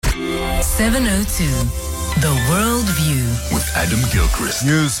702, The World View. With Adam Gilchrist.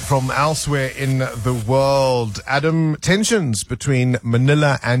 News from elsewhere in the world. Adam, tensions between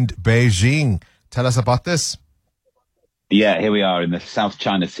Manila and Beijing. Tell us about this. Yeah, here we are in the South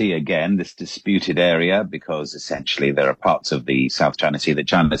China Sea again, this disputed area, because essentially there are parts of the South China Sea that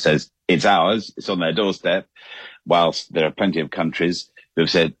China says it's ours, it's on their doorstep, whilst there are plenty of countries who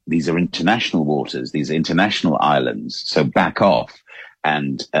have said these are international waters, these are international islands, so back off.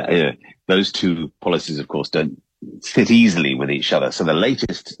 And those two policies, of course, don't sit easily with each other. So the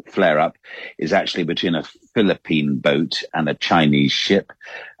latest flare-up is actually between a Philippine boat and a Chinese ship.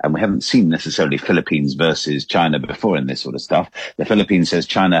 And we haven't seen necessarily Philippines versus China before in this sort of stuff. The Philippines says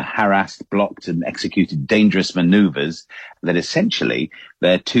China harassed, blocked and executed dangerous maneuvers, that essentially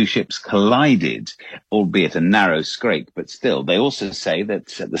their two ships collided, albeit a narrow scrape. But still, they also say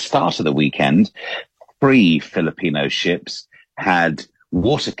that at the start of the weekend, 3 Filipino ships had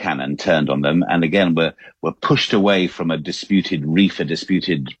water cannon turned on them, and again were pushed away from a disputed reef, a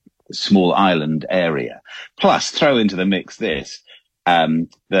disputed small island area. Plus, throw into the mix this,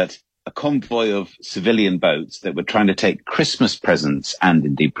 that a convoy of civilian boats that were trying to take Christmas presents and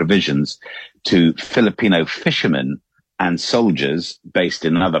indeed provisions to Filipino fishermen and soldiers based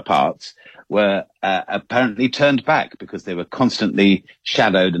in other parts were apparently turned back because they were constantly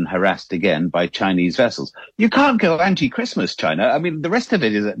shadowed and harassed again by Chinese vessels. You can't go anti-Christmas, China. I mean, the rest of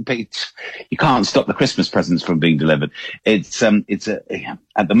it is you can't stop the Christmas presents from being delivered. At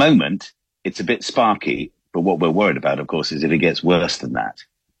the moment, it's a bit sparky, but what we're worried about, of course, is if it gets worse than that.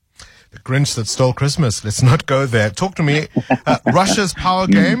 The Grinch that stole Christmas. Let's not go there. Talk to me. Russia's power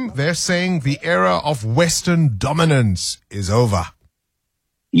game. They're saying the era of Western dominance is over.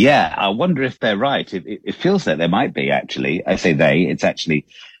 Yeah, I wonder if they're right. It feels that they might be, actually. I say they, it's actually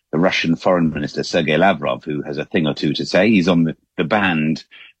the Russian foreign minister, Sergei Lavrov, who has a thing or two to say. He's on the banned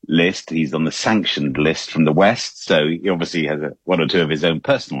list. He's on the sanctioned list from the West. So he obviously has one or two of his own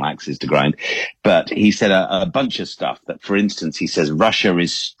personal axes to grind. But he said a bunch of stuff that, for instance, he says Russia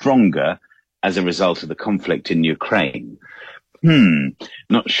is stronger as a result of the conflict in Ukraine.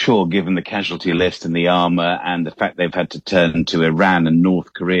 Not sure, given the casualty list and the armor and the fact they've had to turn to Iran and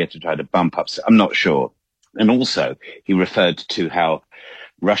North Korea to try to bump up. I'm not sure. And also, he referred to how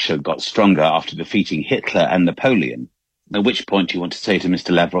Russia got stronger after defeating Hitler and Napoleon. At which point you want to say to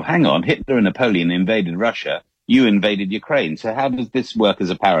Mr. Lavrov, hang on, Hitler and Napoleon invaded Russia. You invaded Ukraine. So how does this work as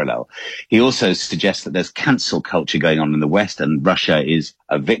a parallel? He also suggests that there's cancel culture going on in the West and Russia is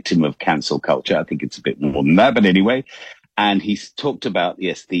a victim of cancel culture. I think it's a bit more than that, but anyway. And he's talked about,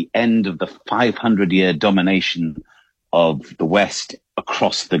 yes, the end of the 500-year domination of the West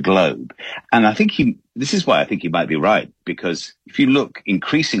across the globe. And I think this is why I think he might be right, because if you look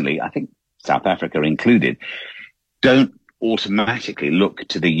increasingly, I think South Africa included, don't automatically look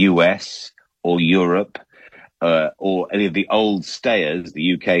to the US or Europe or any of the old stayers,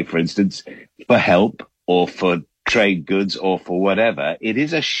 the UK, for instance, for help or for trade goods or for whatever. It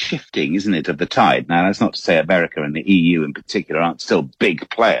is a shifting, isn't it, of the tide. Now, that's not to say America and the EU in particular aren't still big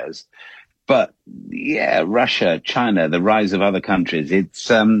players. But yeah, Russia, China, the rise of other countries,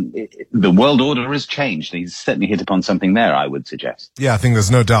 the world order has changed. He's certainly hit upon something there, I would suggest. Yeah, I think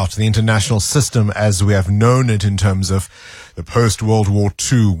there's no doubt the international system as we have known it in terms of the post-World War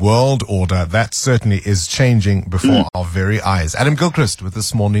II world order, that certainly is changing before our very eyes. Adam Gilchrist with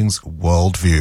this morning's World View.